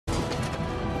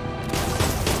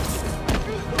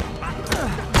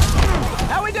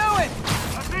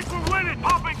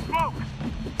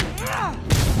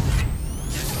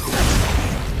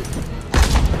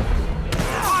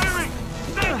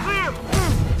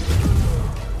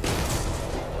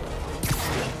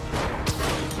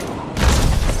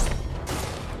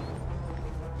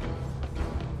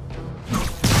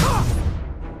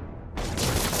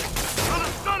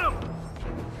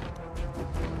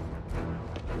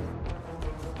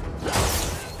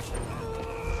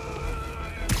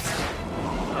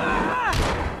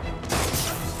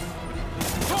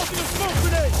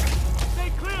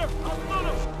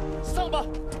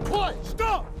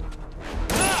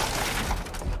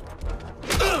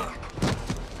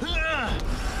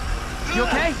You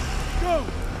okay? Go!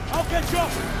 I'll catch up!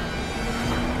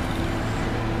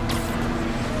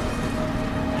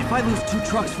 If I lose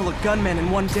 2 trucks full of gunmen in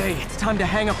one day, it's time to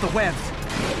hang up the webs.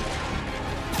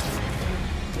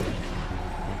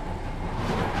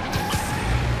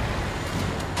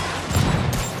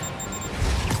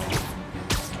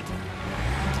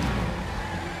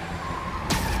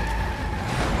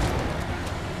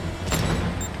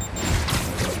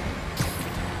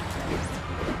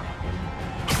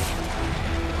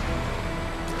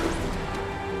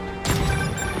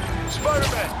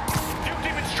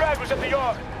 At the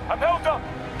yard. I'm held up.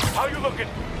 How you looking?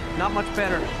 Not much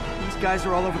better. These guys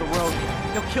are all over the road.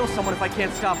 They'll kill someone if I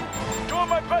can't stop them. Doing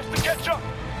my best to catch up,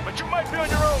 but you might be on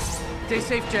your own. Stay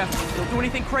safe, Jeff. Don't do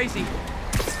anything crazy.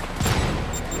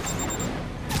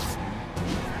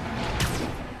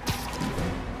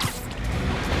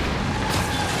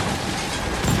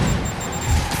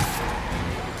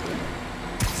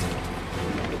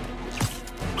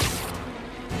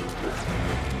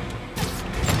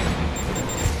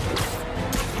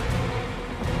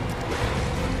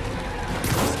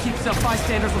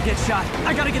 Bystanders will get shot.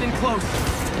 I gotta get in close.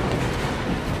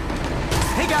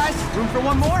 Hey guys, room for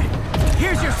one more?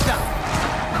 Here's your stuff.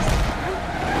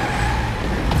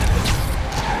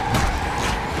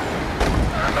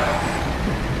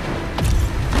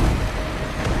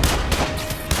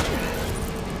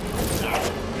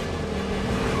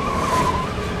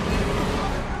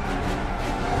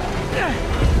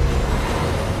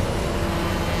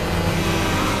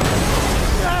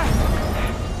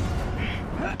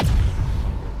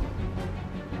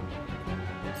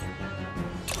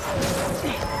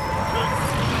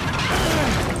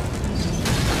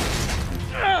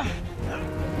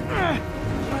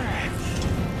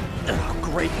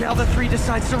 Now the 3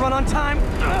 decides to run on time.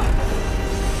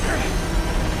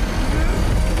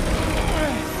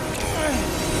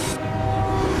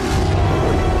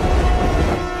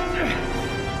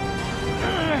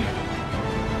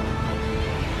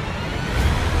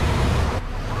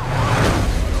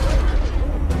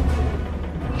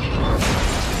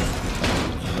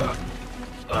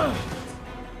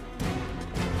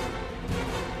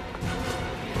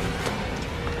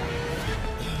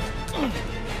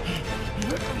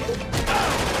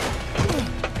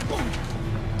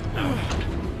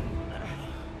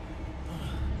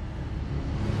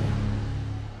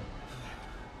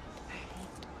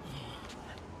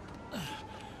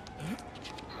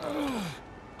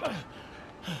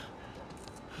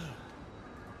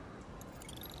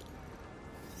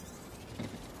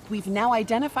 We've now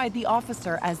identified the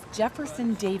officer as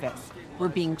Jefferson Davis. We're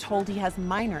being told he has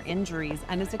minor injuries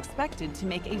and is expected to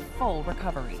make a full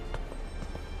recovery.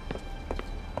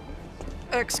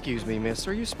 Excuse me, miss.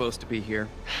 Are you supposed to be here?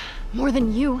 More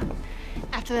than you.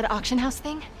 After that auction house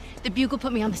thing, the Bugle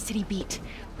put me on the city beat,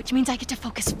 which means I get to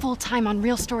focus full-time on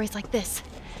real stories like this.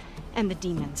 And the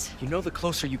demons. You know the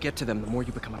closer you get to them, the more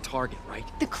you become a target, right?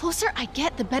 The closer I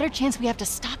get, the better chance we have to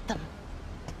stop them.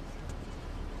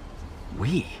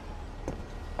 We?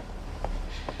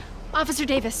 Officer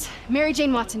Davis, Mary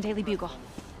Jane Watson, Daily Bugle.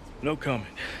 No comment.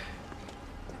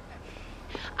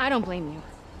 I don't blame you.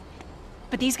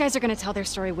 But these guys are gonna tell their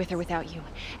story with or without you,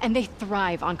 and they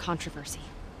thrive on controversy.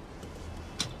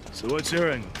 So what's your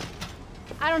angle?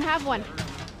 I don't have one.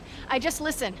 I just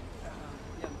listen.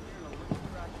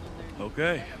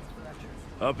 Okay.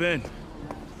 Hop in.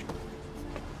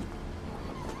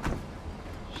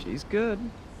 She's good.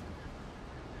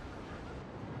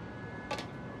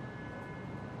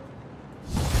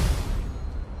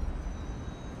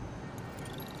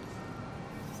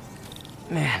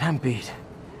 Man, I'm beat.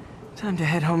 Time to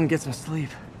head home and get some sleep.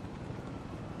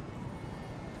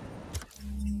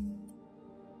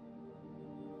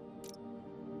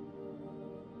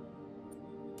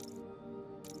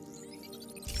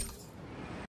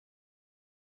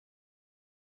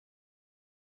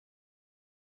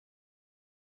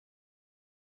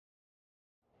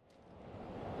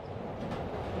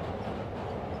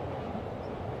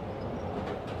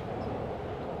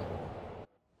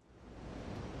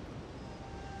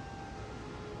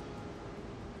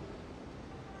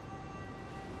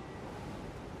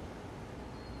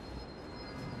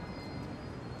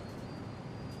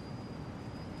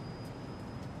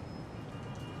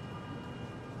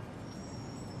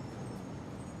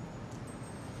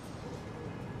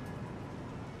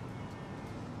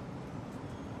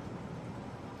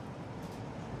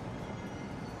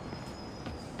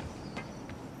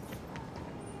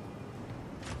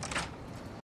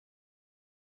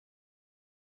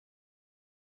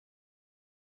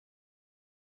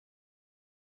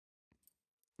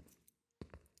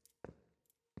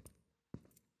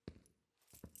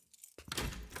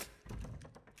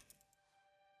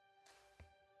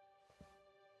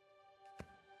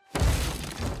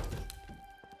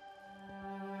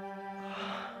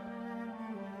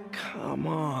 Come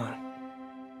on.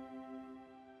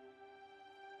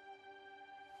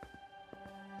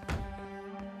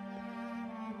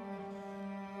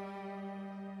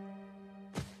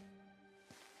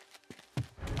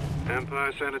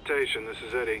 Empire Sanitation, this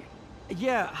is Eddie.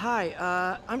 Yeah, hi.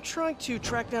 I'm trying to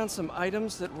track down some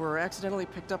items that were accidentally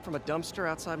picked up from a dumpster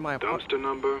outside my apartment. Dumpster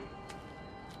number?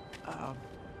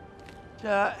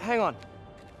 Hang on.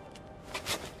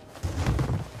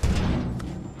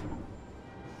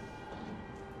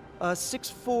 Uh,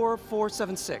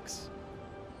 64476.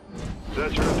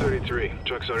 That's room 33.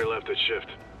 Truck's already left its shift.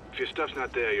 If your stuff's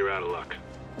not there, you're out of luck.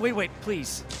 Wait,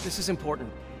 please. This is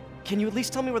important. Can you at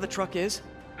least tell me where the truck is?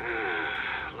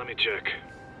 Let me check.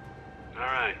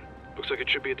 Alright. Looks like it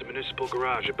should be at the municipal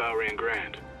garage at Bowery and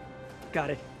Grand. Got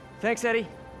it. Thanks, Eddie.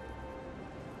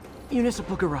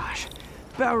 Municipal garage.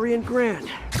 Bowery and Grand.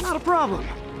 Not a problem.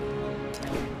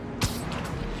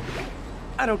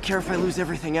 I don't care if I lose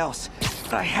everything else,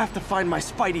 but I have to find my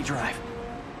Spidey drive.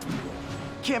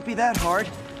 Can't be that hard.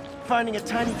 Finding a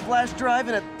tiny flash drive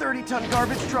in a 30-ton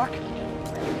garbage truck.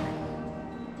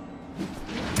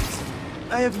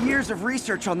 I have years of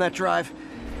research on that drive.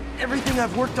 Everything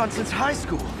I've worked on since high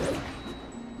school.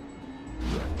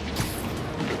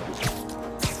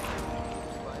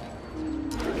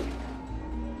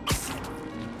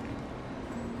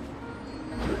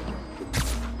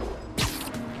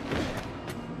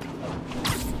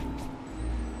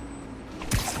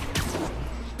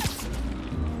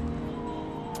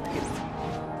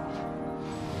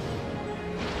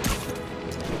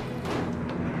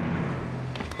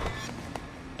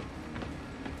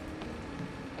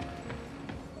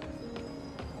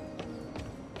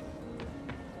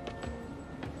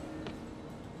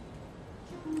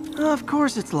 Of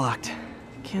course it's locked.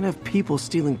 Can't have people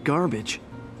stealing garbage.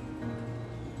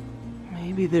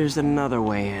 Maybe there's another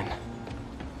way in.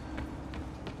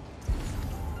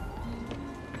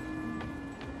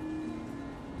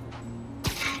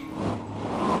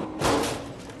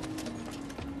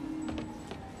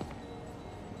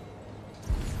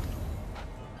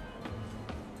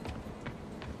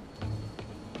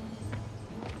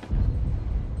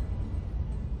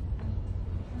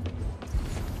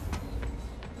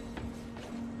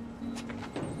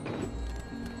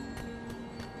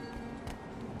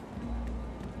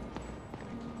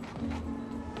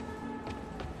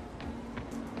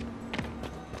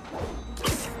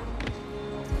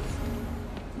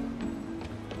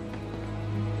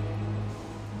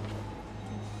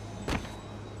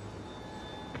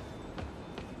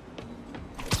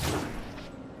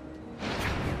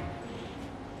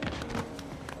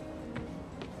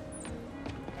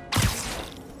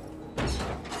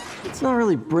 It's not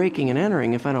really breaking and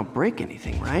entering if I don't break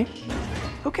anything, right?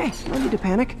 Okay, no need to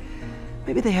panic.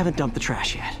 Maybe they haven't dumped the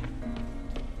trash yet.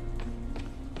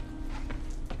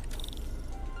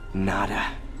 Nada.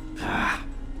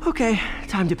 Okay,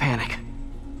 time to panic.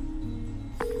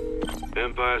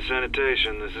 Empire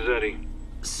Sanitation, this is Eddie.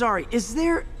 Sorry, is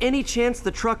there any chance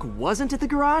the truck wasn't at the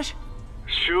garage?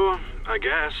 Sure, I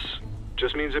guess.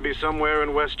 Just means it'd be somewhere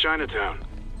in West Chinatown.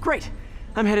 Great.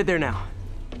 I'm headed there now.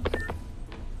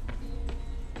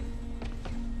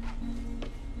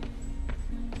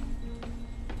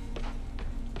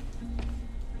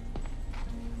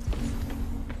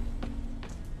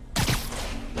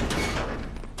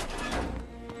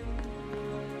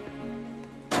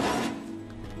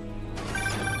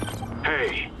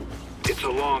 Hey, it's a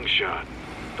long shot,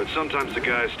 but sometimes the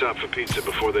guys stop for pizza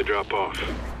before they drop off.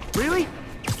 Really?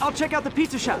 I'll check out the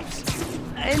pizza shops.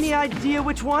 Any idea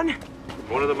which one?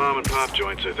 One of the mom and pop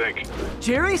joints, I think.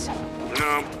 Jerry's?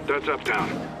 No, that's uptown.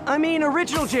 I mean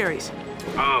original Jerry's.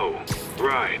 Oh,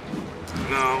 right.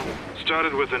 No,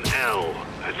 started with an L,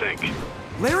 I think.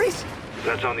 Larry's?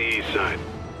 That's on the east side.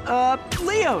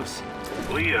 Leo's.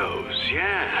 Leo's,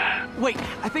 yeah. Wait,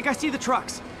 I think I see the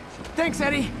trucks. Thanks,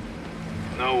 Eddie.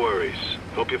 No worries.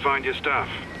 Hope you find your stuff.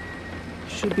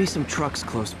 Should be some trucks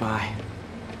close by.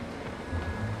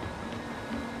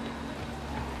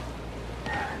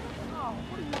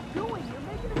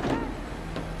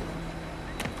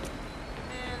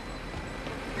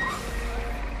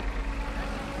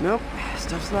 Nope,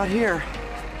 stuff's not here.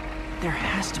 There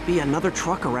has to be another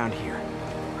truck around here.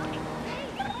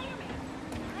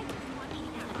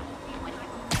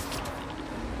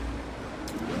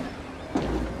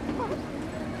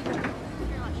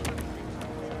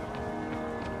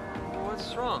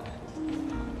 What's wrong?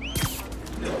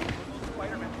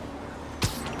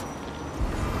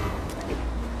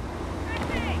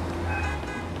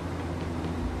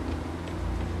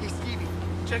 Hey, Stevie,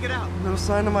 check it out. No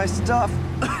sign of my stuff.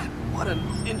 What an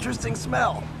interesting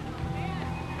smell.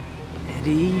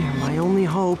 Eddie, you're my only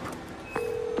hope.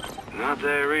 Not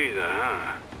there either,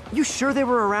 huh? You sure they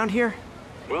were around here?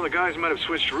 Well, the guys might have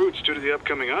switched routes due to the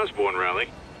upcoming Osborne rally.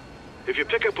 If your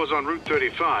pickup was on Route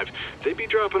 35, they'd be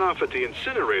dropping off at the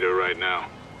incinerator right now.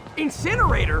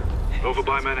 Incinerator? Over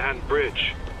by Manhattan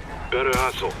Bridge. Better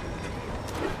hustle.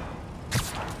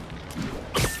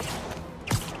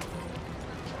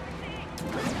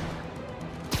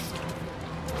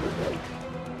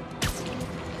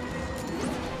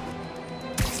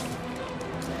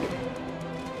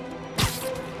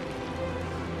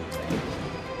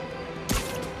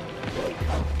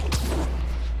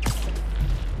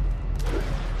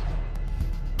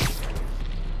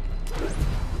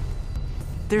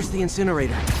 There's the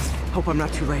incinerator. Hope I'm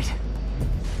not too late.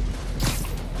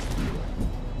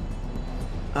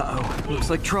 Uh-oh, looks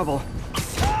like trouble.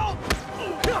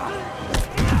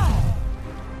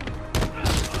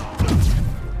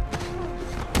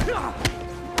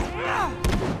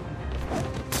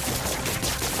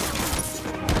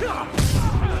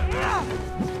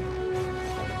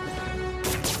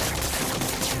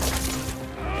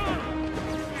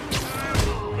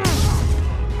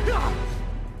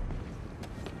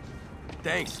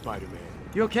 Thanks, Spider-Man.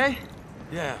 You okay?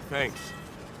 Yeah, thanks.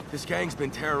 This gang's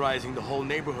been terrorizing the whole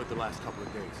neighborhood the last couple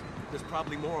of days. There's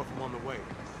probably more of them on the way.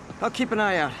 I'll keep an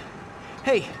eye out.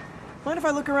 Hey, mind if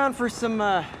I look around for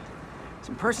some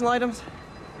personal items?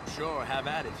 Sure, have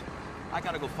at it. I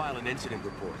gotta go file an incident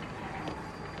report.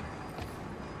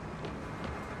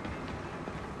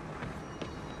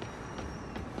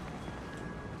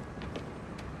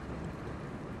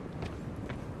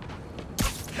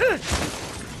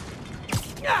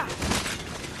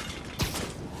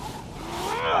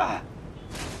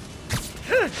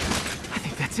 I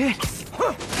think that's it.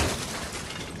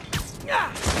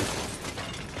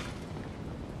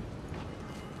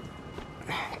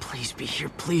 Please be here,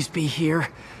 please be here.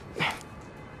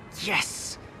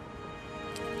 Yes!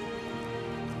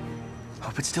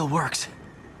 Hope it still works.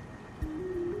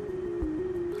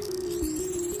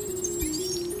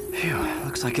 Phew,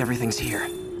 looks like everything's here.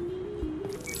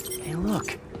 Hey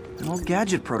look, an old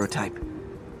gadget prototype.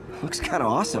 Looks kinda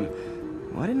awesome.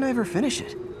 Why didn't I ever finish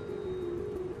it?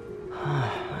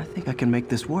 I think I can make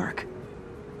this work.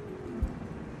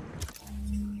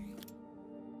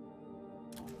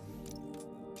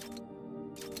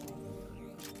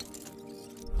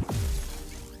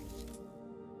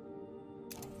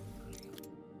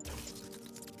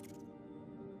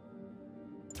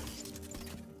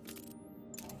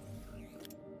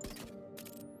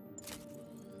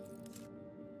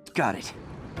 Got it.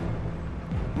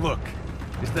 Look,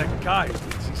 it's that guy who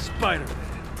thinks he's Spider-Man.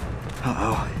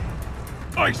 Uh-oh.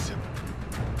 Ice him.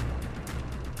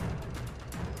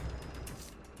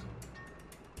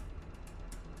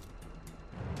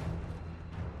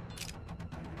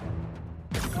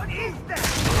 What is that?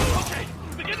 Okay,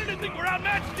 beginning to think we're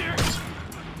outmatched here.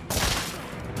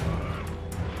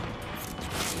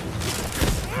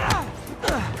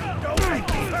 Don't make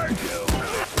me hurt you.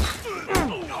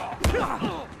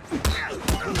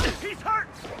 He's hurt.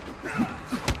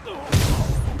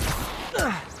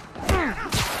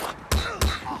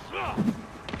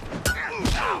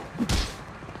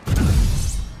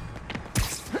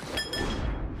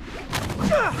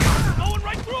 Going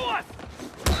right through us!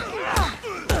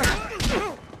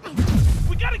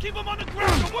 We gotta keep him on the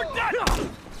ground or we're dead!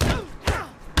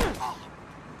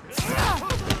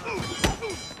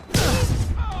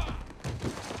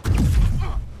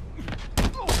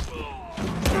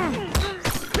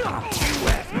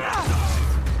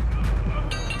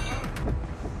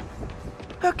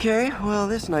 Okay, well,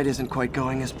 this night isn't quite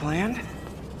going as planned.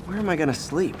 Where am I gonna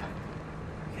sleep?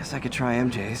 Guess I could try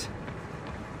MJ's.